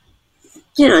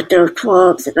 no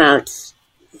qualms about,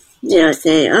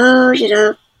 saying, oh,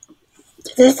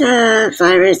 this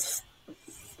virus,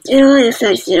 it only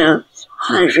affects,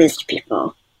 high-risk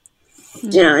people.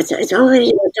 It's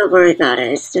only, don't worry about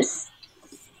it. It's just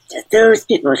those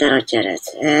people that'll get it.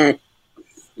 And,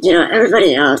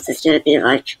 everybody else is going to be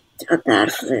like a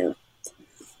bad flu.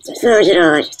 So,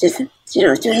 just,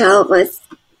 to hell with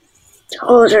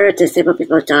older disabled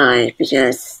people die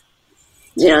because,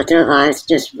 their lives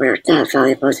just were not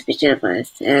valuable to begin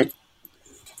with. And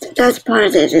that's part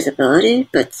of the invisibility,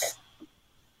 but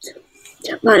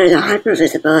part of the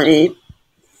hypervisibility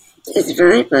is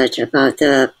very much about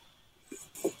the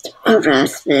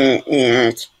harassment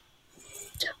and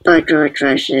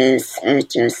microaggressions and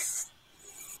just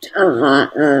a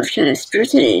lot of kind of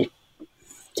scrutiny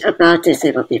about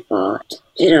disabled people.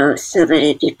 So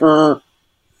many people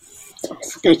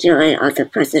speculate on the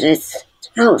president's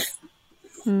health.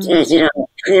 And,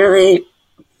 clearly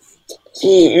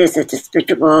he is a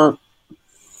despicable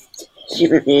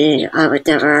human being. I would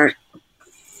never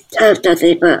have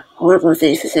nothing but horrible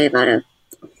things to say about him.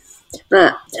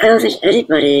 But I don't think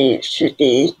anybody should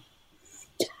be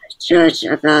judged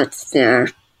about their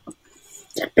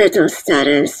mental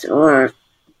status or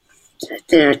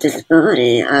their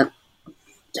disability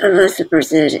unless the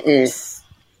person is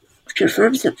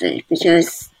confirmed something.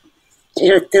 Because,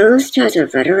 those kinds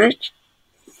of rhetoric,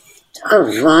 a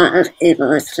lot of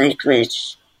ableist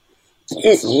language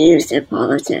is used in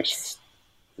politics.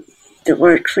 The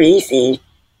word crazy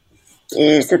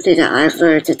is something that I've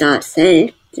learned to not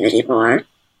say anymore.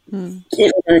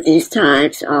 Even though these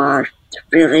times are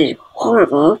really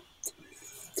horrible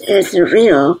and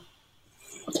surreal,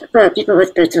 but people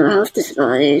with mental health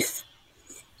disabilities,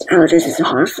 this is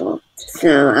harmful.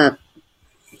 So,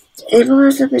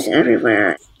 ableism is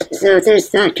everywhere. So there's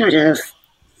that kind of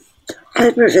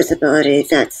hypervisibility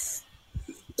that's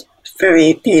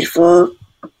very painful.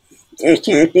 It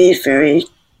can be very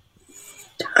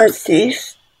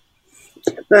unsafe.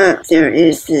 But there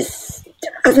is this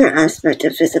other aspect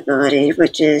of visibility,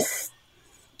 which is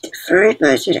very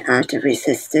much an act of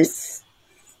resistance.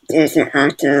 There's an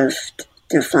act of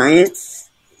defiance,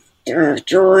 of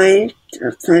joy,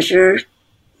 of pleasure,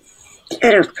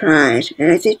 and of pride.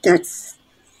 And I think that's,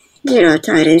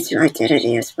 tied into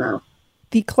identity as well.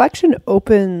 The collection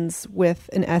opens with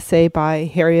an essay by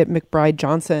Harriet McBride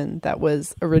Johnson that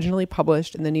was originally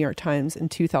published in the New York Times in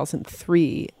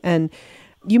 2003. And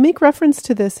you make reference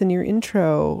to this in your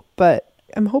intro, but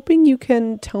I'm hoping you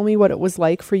can tell me what it was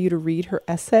like for you to read her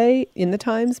essay in the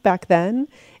Times back then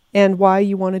and why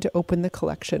you wanted to open the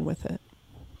collection with it.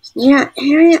 Yeah,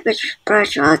 Harriet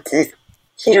McBride Johnson,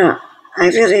 I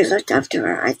really looked up to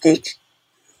her. I think,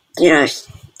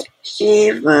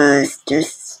 she was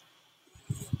just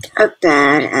a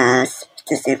badass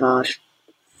disabled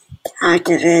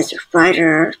activist,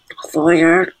 writer,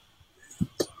 lawyer.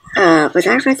 When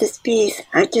I read this piece,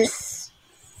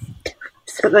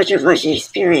 so much of what she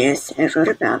experienced and wrote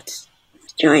about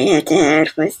going hand to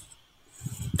hand with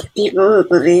people who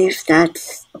believe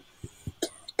that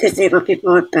disabled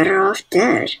people are better off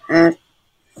dead.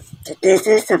 This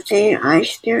is something I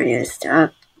experienced.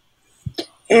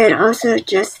 And also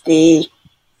just the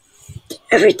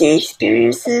everyday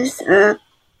experiences that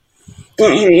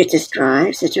Harriet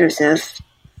describes in terms of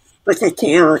what's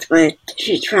entailed when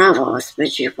she travels, when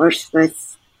she works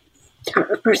with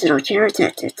her personal care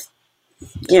attendants.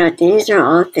 These are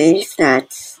all things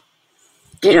that,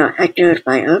 echoed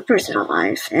my own personal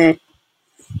life. And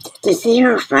to see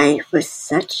her write with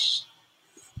such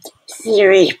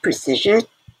serene precision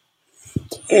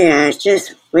and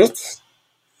just wit,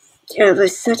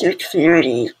 with such a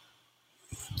clarity,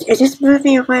 it just blew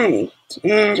me away.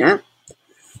 And,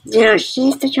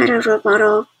 she's the kind of role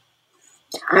model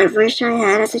I wish I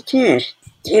had as a kid.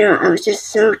 I was just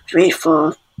so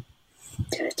grateful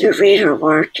to read her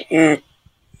work. And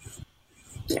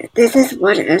this is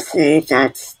one essay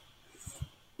that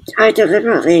I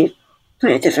deliberately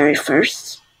put at the very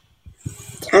first,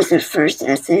 as the first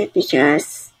essay,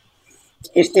 because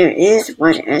if there is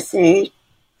one essay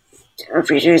a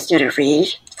reader is going to read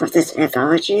from this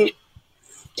anthology,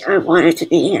 I want it to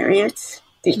be Harriet's,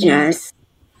 because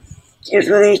it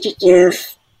really could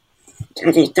give,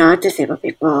 I think, non-disabled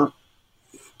people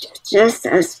just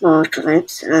a small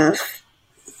glimpse of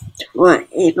what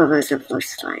ableism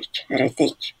looks like. And I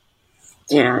think,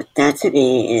 that to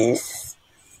me is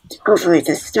hopefully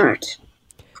the start.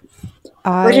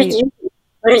 What did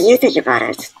you think about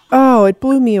it? Oh, it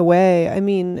blew me away. I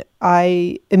mean,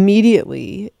 I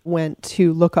immediately went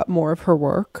to look up more of her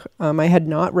work. I had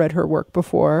not read her work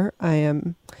before. I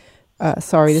am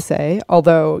sorry to say,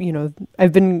 although,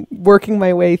 I've been working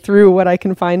my way through what I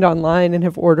can find online and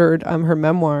have ordered her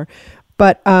memoir.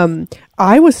 But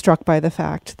I was struck by the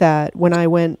fact that when I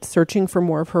went searching for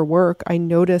more of her work, I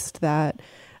noticed that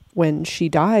when she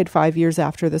died 5 years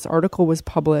after this article was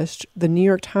published, the New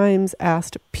York Times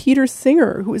asked Peter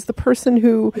Singer, who is the person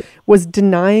who was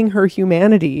denying her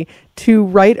humanity, to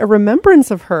write a remembrance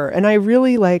of her. And I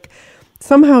really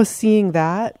somehow seeing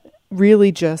that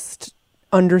really just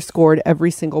underscored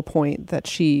every single point that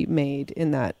she made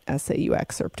in that essay you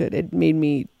excerpted. It made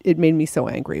me so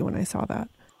angry when I saw that.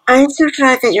 I'm so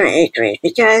glad that you're angry,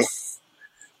 because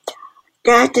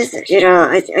that is,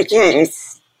 again,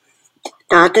 it's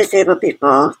not disabled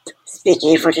people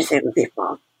speaking for disabled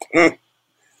people. And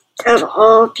of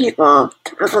all people,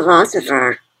 a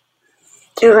philosopher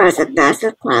who has a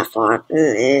massive platform, who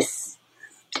is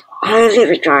highly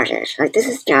regarded.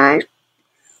 This guy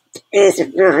is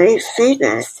really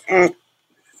famous, and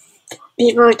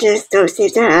people just don't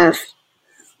seem to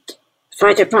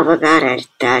find it problematic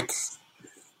that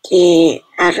he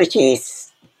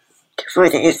advocates for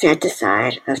the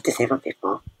infanticide of disabled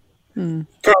people.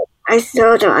 But I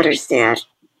still don't understand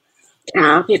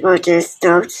how people just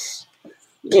don't,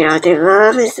 they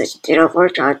love and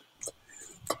work on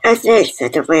ethics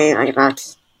and the way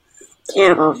about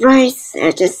animal rights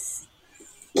and just,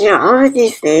 all of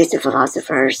these things the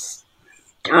philosophers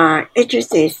are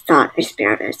interesting thought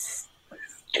experiments.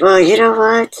 Well, you know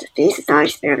what? These thought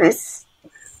experiments,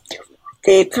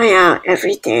 they play out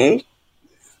every day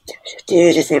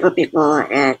to disabled people,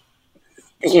 and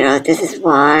this is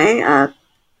why,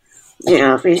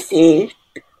 we see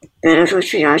medical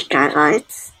triage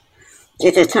guidelines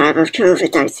at the time of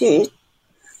COVID-19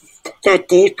 that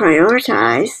they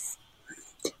prioritize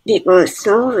people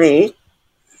solely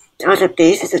on the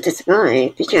basis of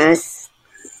disability, because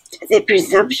the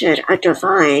presumption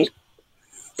underlying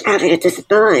having a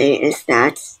disability is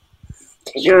that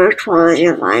your quality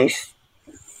of life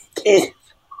is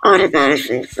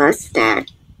automatically less than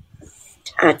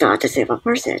a non-disabled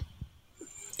person.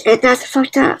 And that's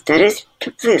fucked up. That is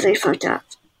completely fucked up.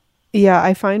 Yeah,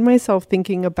 I find myself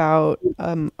thinking about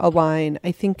a line.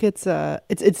 I think it's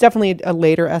definitely a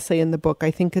later essay in the book.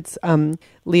 I think it's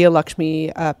Leah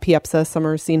Lakshmi Piepsa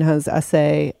Samarsinha's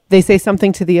essay. They say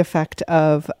something to the effect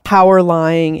of power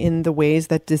lying in the ways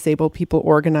that disabled people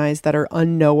organize that are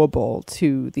unknowable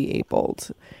to the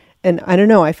abled. And I don't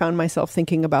know, I found myself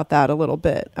thinking about that a little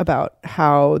bit, about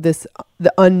how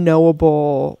the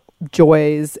unknowable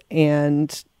joys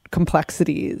and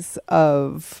complexities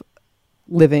of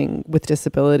living with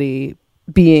disability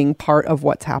being part of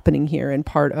what's happening here and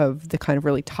part of the kind of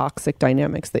really toxic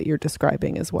dynamics that you're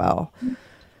describing as well.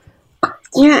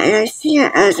 Yeah, and I see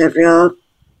it as a real,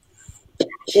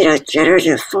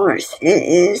 generative force. It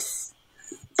is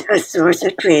a source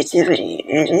of creativity.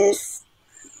 It is,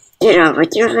 when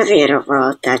you're living in a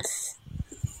world that's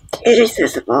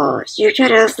inaccessible, you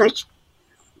kind of like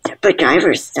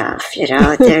MacGyver stuff,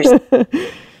 there's,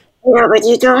 but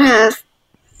you don't have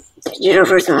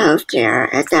universal health care,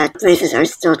 and that places are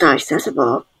still not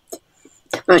accessible,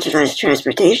 much less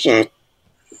transportation.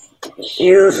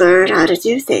 You learn how to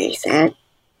do things, and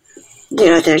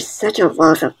there's such a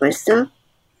wealth of wisdom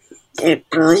and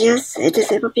brilliance in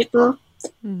disabled people.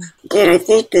 And I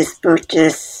think this book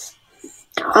just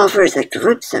offers a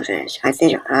glimpse of it. I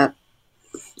think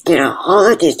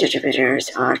all of these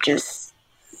contributors are just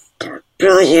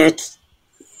brilliant,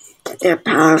 they're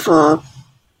powerful.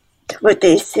 What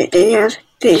they say, they have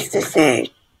things to say.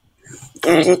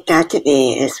 And I think that to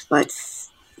me is what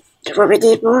we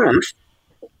need more of.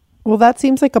 Well, that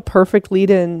seems like a perfect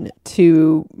lead-in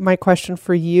to my question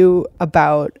for you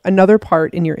about another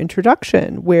part in your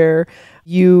introduction, where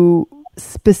you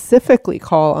specifically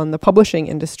call on the publishing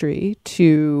industry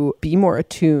to be more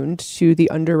attuned to the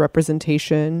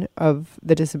underrepresentation of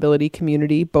the disability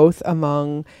community, both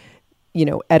among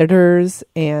editors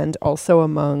and also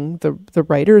among the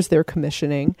writers they're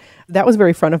commissioning. That was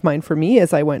very front of mind for me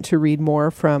as I went to read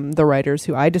more from the writers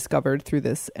who I discovered through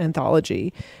this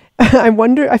anthology.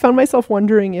 I found myself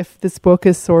wondering if this book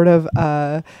is sort of,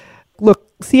 look,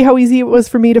 see how easy it was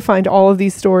for me to find all of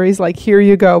these stories? Like, here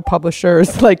you go,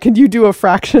 publishers. Like, can you do a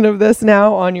fraction of this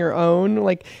now on your own?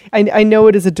 Like, I know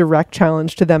it is a direct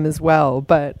challenge to them as well,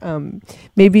 but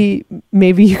maybe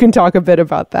you can talk a bit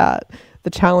about that. The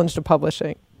challenge to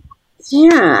publishing.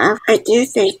 Yeah, I do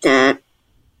think that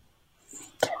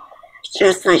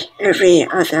just like every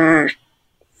other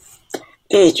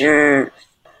major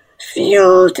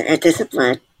field and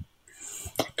discipline,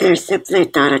 there's simply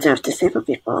not enough disabled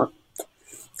people.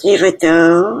 Even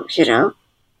though, in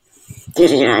the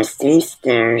United States,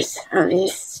 there's at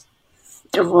least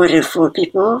 1 in 4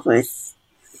 people with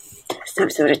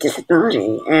some sort of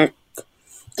disability. And,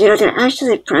 they're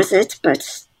actually present,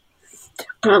 but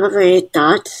probably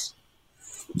not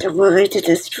willing to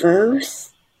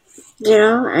disclose,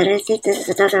 and I think this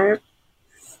is another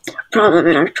problem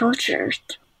in our culture.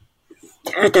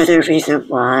 Another reason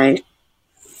why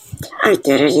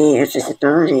identity and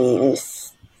visibility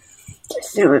is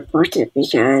so important,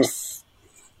 because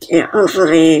it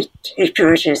hopefully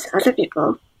encourages other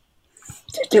people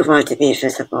to want to be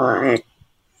visible and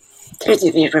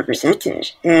to be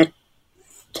represented. And,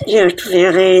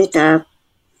 clearly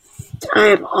I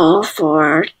am all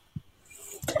for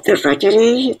the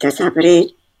reckoning that's happening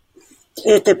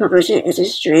in the publishing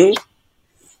industry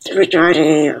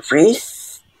regarding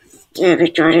race and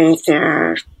regarding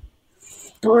their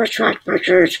poor track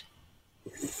record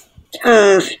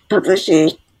of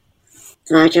publishing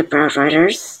Black and brown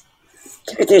writers,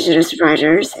 Indigenous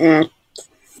writers, and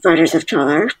writers of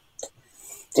color.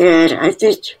 And I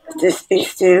think this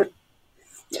speaks to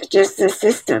just the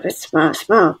system. It's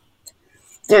small.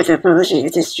 The publishing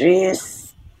industry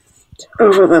is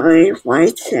overwhelmingly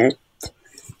white and,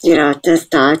 does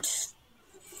not,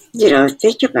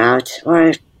 think about,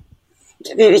 or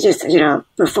maybe just,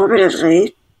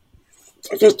 performatively,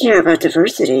 they care about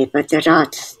diversity, but they're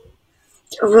not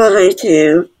willing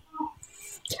to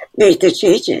make the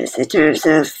changes in terms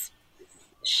of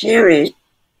sharing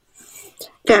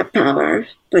that power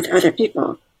with other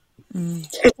people. And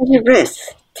taking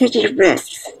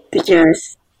risks,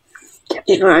 because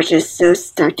people are just so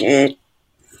stuck in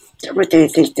what they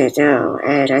think they know.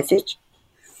 And I think,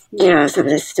 some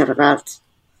of this stuff about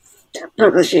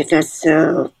publishing that's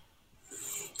so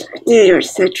New York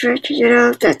centric,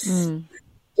 that's,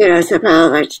 somehow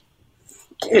like,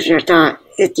 if you're not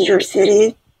in New York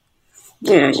City,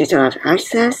 you don't have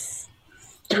access,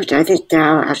 which I think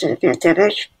now after the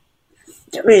pandemic,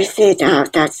 we see now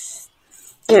that's,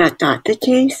 not the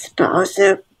case, but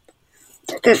also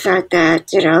the fact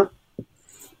that,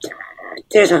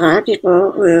 there's a lot of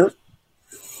people who,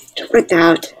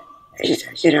 without,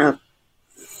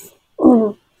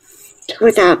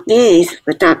 without me,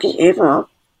 without being able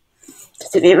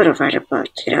to be able to write a book.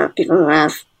 People who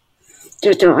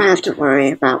don't have to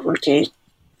worry about working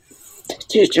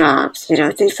 2 jobs,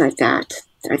 things like that.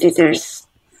 I think there's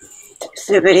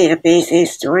so many amazing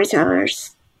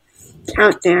storytellers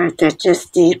out there that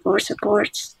just need more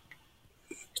support.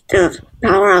 The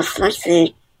power of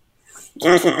flexing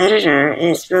as an editor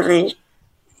is really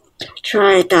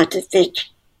try not to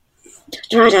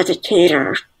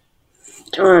cater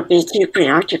or be too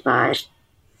preoccupied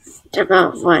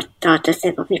about what not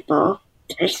disabled people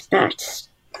expect.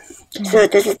 So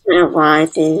this is why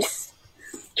these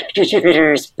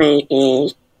contributors may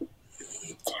be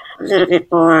a little bit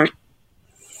more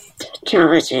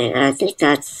challenging. And I think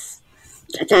that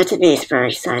to me is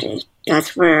very exciting.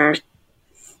 That's where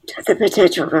the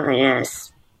potential really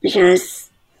is. Because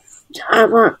I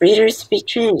want readers to be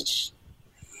changed.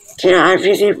 I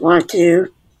really want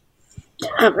to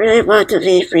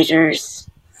leave readers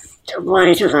to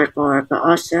wanting to learn more, but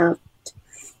also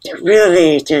to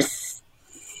really just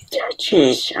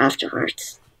change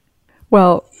afterwards.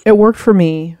 Well, it worked for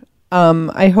me.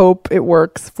 I hope it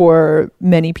works for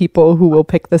many people who will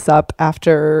pick this up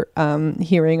after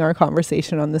hearing our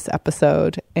conversation on this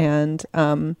episode. And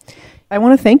I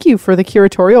want to thank you for the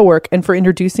curatorial work and for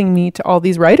introducing me to all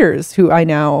these writers who I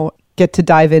now get to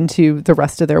dive into the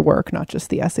rest of their work, not just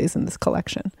the essays in this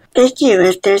collection. Thank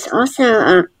you. There's also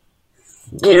a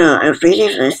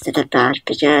reading list in the back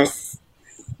because,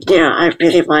 I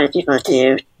really wanted people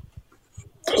to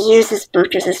use this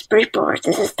book as a springboard.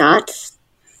 This is not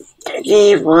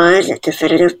the one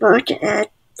definitive book, and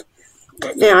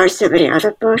there are so many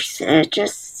other books and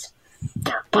just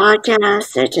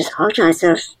podcasts and just all kinds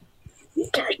of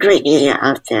great media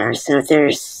out there. So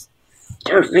there's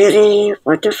a really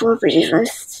wonderful reading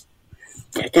list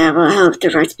that will help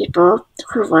direct people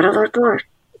who want to learn more.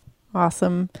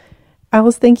 Awesome.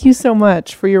 Alice, thank you so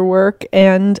much for your work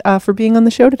and for being on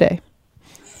the show today.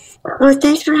 Well,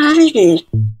 thanks for having me.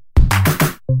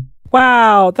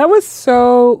 Wow, that was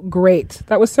so great.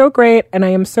 That was so great. And I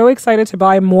am so excited to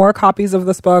buy more copies of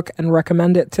this book and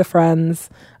recommend it to friends.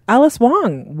 Alice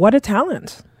Wong, what a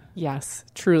talent. Yes,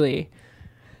 truly.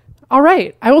 All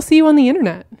right. I will see you on the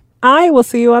internet. I will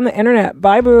see you on the internet.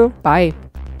 Bye, boo. Bye.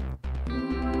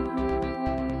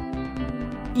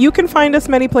 You can find us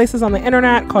many places on the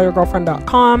internet,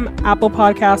 callyourgirlfriend.com, Apple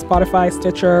Podcasts, Spotify,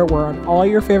 Stitcher. We're on all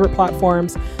your favorite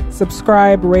platforms.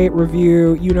 Subscribe, rate,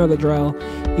 review. You know the drill.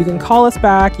 You can call us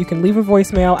back. You can leave a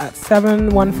voicemail at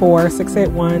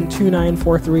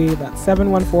 714-681-2943. That's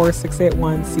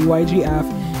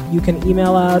 714-681-CYGF. You can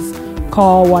email us,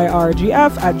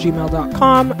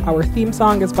 callyrgf@gmail.com. Our theme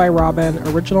song is by Robin.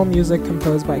 Original music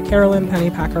composed by Carolyn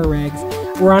Pennypacker Riggs.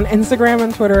 We're on Instagram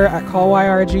and Twitter at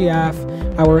callyrgf.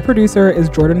 Our producer is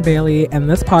Jordan Bailey, and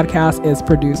this podcast is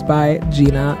produced by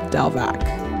Gina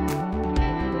Delvac.